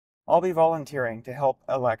I'll be volunteering to help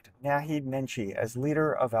elect Naheed Nenshi as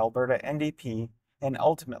leader of Alberta NDP and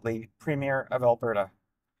ultimately Premier of Alberta.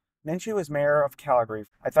 Nenshi was Mayor of Calgary.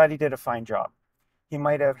 I thought he did a fine job. He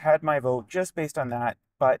might have had my vote just based on that,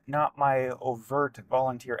 but not my overt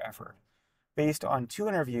volunteer effort. Based on 2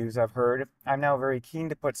 interviews I've heard, I'm now very keen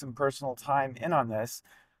to put some personal time in on this.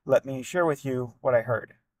 Let me share with you what I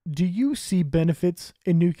heard. Do you see benefits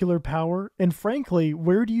in nuclear power? And frankly,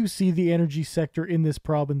 where do you see the energy sector in this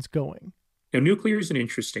province going? Now, nuclear is an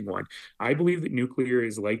interesting one. I believe that nuclear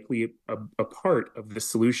is likely a part of the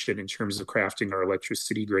solution in terms of crafting our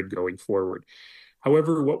electricity grid going forward.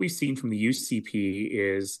 However, what we've seen from the UCP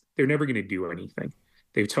is they're never going to do anything.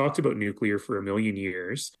 They've talked about nuclear for a million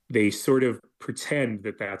years. They sort of pretend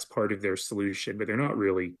that that's part of their solution, but they're not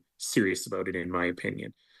really serious about it, in my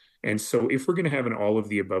opinion. And so if we're going to have an all of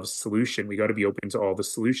the above solution, we got to be open to all the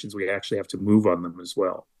solutions. We actually have to move on them as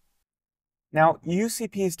well. Now,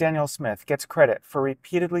 UCP's Danielle Smith gets credit for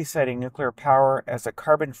repeatedly citing nuclear power as a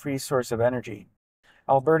carbon-free source of energy.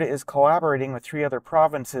 Alberta is collaborating with 3 other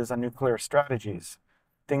provinces on nuclear strategies.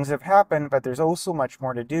 Things have happened, but there's also much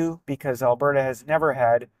more to do because Alberta has never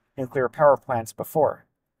had nuclear power plants before.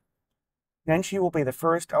 Nenshi will be the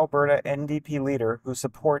first Alberta NDP leader who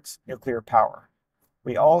supports nuclear power.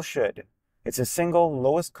 We all should. It's a single,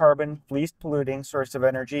 lowest carbon, least polluting source of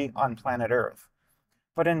energy on planet Earth.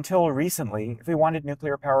 But until recently, if we wanted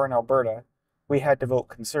nuclear power in Alberta, we had to vote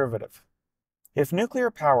Conservative. If nuclear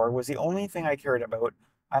power was the only thing I cared about,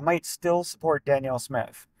 I might still support Danielle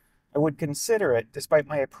Smith. I would consider it despite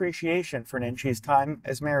my appreciation for Nenshi's time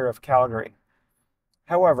as Mayor of Calgary.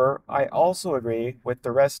 However, I also agree with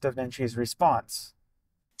the rest of Nenshi's response.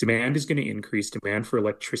 Demand is going to increase. Demand for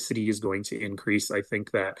electricity is going to increase. I think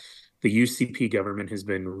that the UCP government has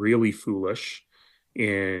been really foolish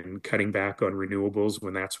in cutting back on renewables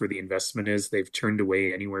when that's where the investment is. They've turned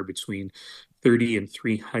away anywhere between $30 and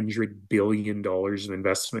 $300 billion of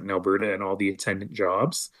investment in Alberta and all the attendant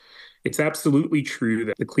jobs. It's absolutely true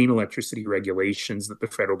that the clean electricity regulations that the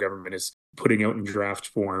federal government is putting out in draft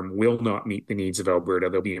form will not meet the needs of Alberta.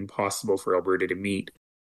 They'll be impossible for Alberta to meet.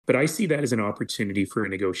 But I see that as an opportunity for a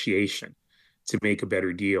negotiation to make a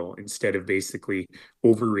better deal instead of basically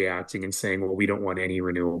overreacting and saying, well, we don't want any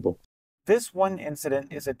renewable. This one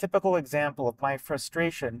incident is a typical example of my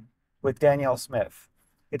frustration with Danielle Smith.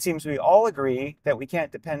 It seems we all agree that we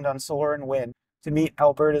can't depend on solar and wind to meet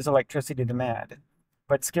Alberta's electricity demand,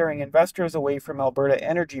 but scaring investors away from Alberta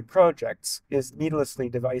energy projects is needlessly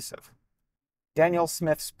divisive. Danielle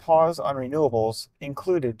Smith's pause on renewables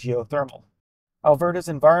included geothermal. Alberta's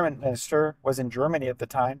environment minister was in Germany at the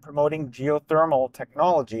time promoting geothermal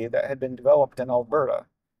technology that had been developed in Alberta.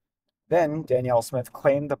 Then, Danielle Smith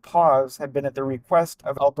claimed the pause had been at the request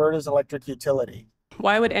of Alberta's electric utility.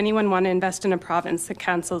 Why would anyone want to invest in a province that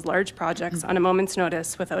cancels large projects on a moment's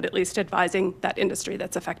notice without at least advising that industry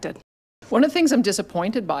that's affected? One of the things I'm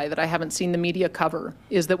disappointed by that I haven't seen the media cover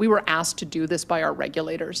is that we were asked to do this by our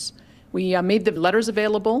regulators. We made the letters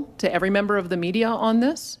available to every member of the media on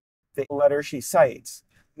this. The letter she cites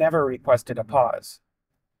never requested a pause.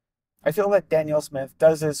 I feel that Danielle Smith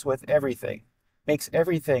does this with everything, makes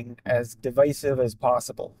everything as divisive as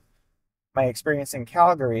possible. My experience in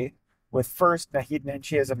Calgary, with first Naheed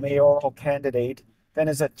Nenshi as a mayoral candidate, then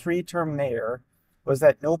as a 3-term mayor, was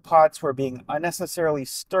that no pots were being unnecessarily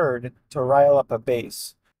stirred to rile up a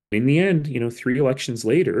base. In the end, 3 elections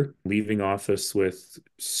later, leaving office with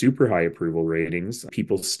super high approval ratings,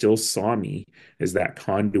 people still saw me as that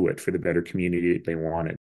conduit for the better community they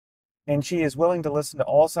wanted. And she is willing to listen to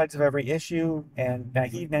all sides of every issue, and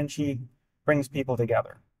Naheed Nenshi brings people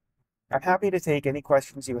together. I'm happy to take any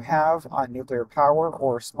questions you have on nuclear power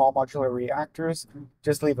or small modular reactors.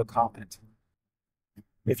 Just leave a comment.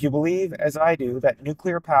 If you believe, as I do, that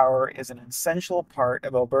nuclear power is an essential part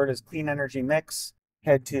of Alberta's clean energy mix,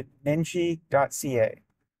 head to nenshi.ca.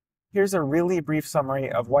 Here's a really brief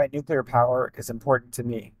summary of why nuclear power is important to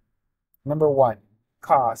me. Number 1,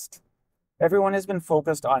 cost. Everyone has been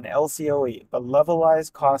focused on LCOE, the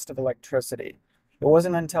levelized cost of electricity. It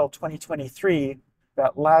wasn't until 2023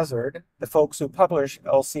 that Lazard, the folks who publish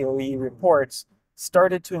LCOE reports,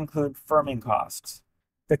 started to include firming costs.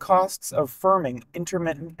 The costs of firming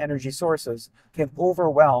intermittent energy sources can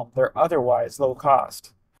overwhelm their otherwise low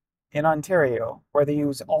cost. In Ontario, where they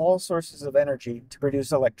use all sources of energy to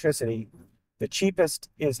produce electricity, the cheapest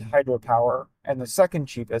is hydropower and the second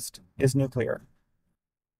cheapest is nuclear.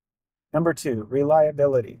 Number 2,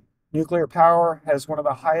 reliability. Nuclear power has one of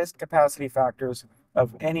the highest capacity factors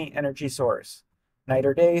of any energy source. Night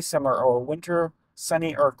or day, summer or winter,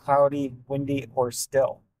 sunny or cloudy, windy or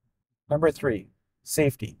still. Number 3,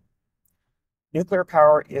 safety. Nuclear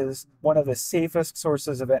power is one of the safest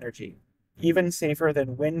sources of energy, even safer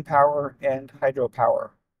than wind power and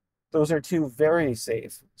hydropower. Those are two very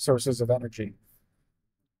safe sources of energy.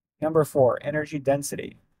 Number 4, energy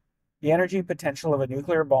density. The energy potential of a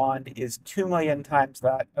nuclear bond is 2 million times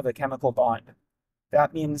that of a chemical bond.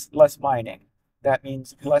 That means less mining. That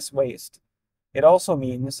means less waste. It also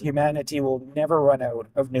means humanity will never run out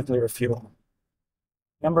of nuclear fuel.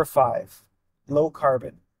 Number 5, low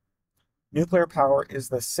carbon. Nuclear power is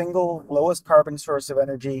the single lowest carbon source of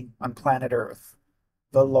energy on planet Earth.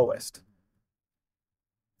 The lowest.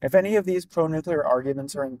 If any of these pro-nuclear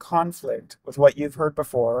arguments are in conflict with what you've heard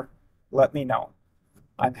before, let me know.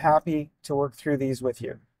 I'm happy to work through these with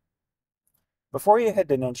you. Before you head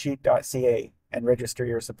to nenshi.ca and register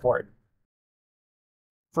your support.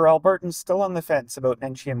 For Albertans still on the fence about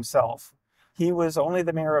Nenshi himself, he was only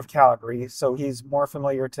the mayor of Calgary, so he's more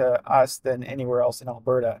familiar to us than anywhere else in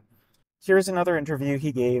Alberta. Here's another interview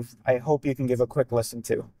he gave. I hope you can give a quick listen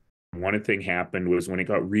to. One thing happened was when it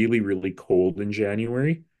got really, really cold in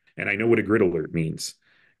January, and I know what a grid alert means.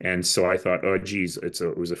 And so I thought, oh, geez, it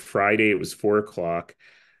was a Friday, it was 4 o'clock.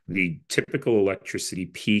 The typical electricity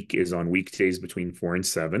peak is on weekdays between 4 and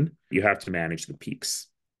 7. You have to manage the peaks.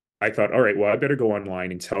 I thought, all right, well, I better go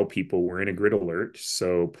online and tell people we're in a grid alert.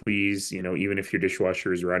 So please, even if your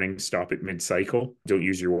dishwasher is running, stop it mid-cycle. Don't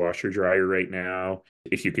use your washer dryer right now.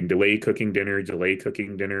 If you can delay cooking dinner, delay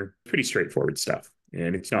cooking dinner. Pretty straightforward stuff.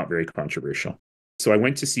 And it's not very controversial. So I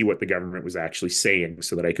went to see what the government was actually saying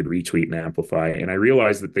so that I could retweet and amplify. And I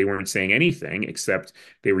realized that they weren't saying anything except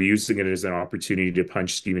they were using it as an opportunity to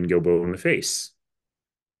punch Stephen Guilbeault in the face.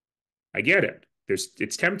 I get it.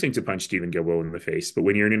 It's tempting to punch Stephen Guilbeault in the face, but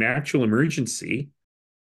when you're in an actual emergency,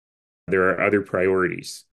 there are other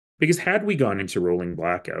priorities. Because had we gone into rolling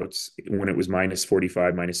blackouts when it was minus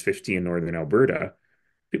 45, minus 50 in northern Alberta,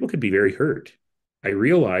 people could be very hurt. I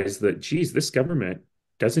realized that, geez, this government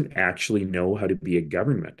doesn't actually know how to be a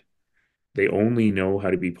government. They only know how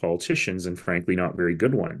to be politicians, and frankly, not very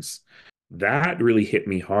good ones. That really hit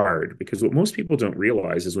me hard, because what most people don't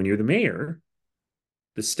realize is when you're the mayor,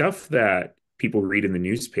 the stuff that people read in the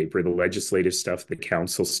newspaper, the legislative stuff, the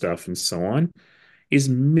council stuff, and so on, is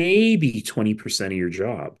maybe 20% of your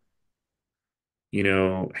job.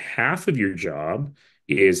 Half of your job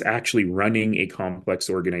is actually running a complex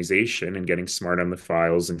organization and getting smart on the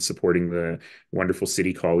files and supporting the wonderful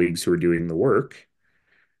city colleagues who are doing the work.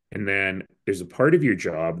 And then there's a part of your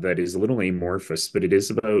job that is a little amorphous, but it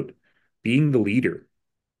is about being the leader.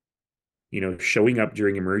 Showing up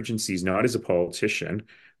during emergencies, not as a politician,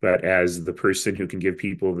 but as the person who can give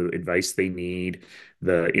people the advice they need,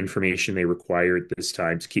 the information they require at this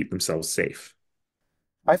time to keep themselves safe.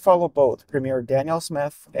 I follow both Premier Daniel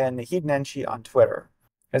Smith and Naheed Nenshi on Twitter.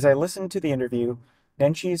 As I listened to the interview,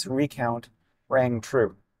 Nenshi's recount rang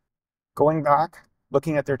true. Going back,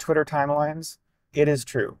 looking at their Twitter timelines, it is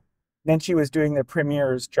true. Nenshi was doing the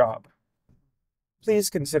Premier's job. Please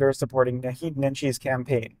consider supporting Naheed Nenshi's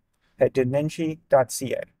campaign. Head to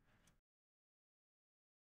nenshi.ca.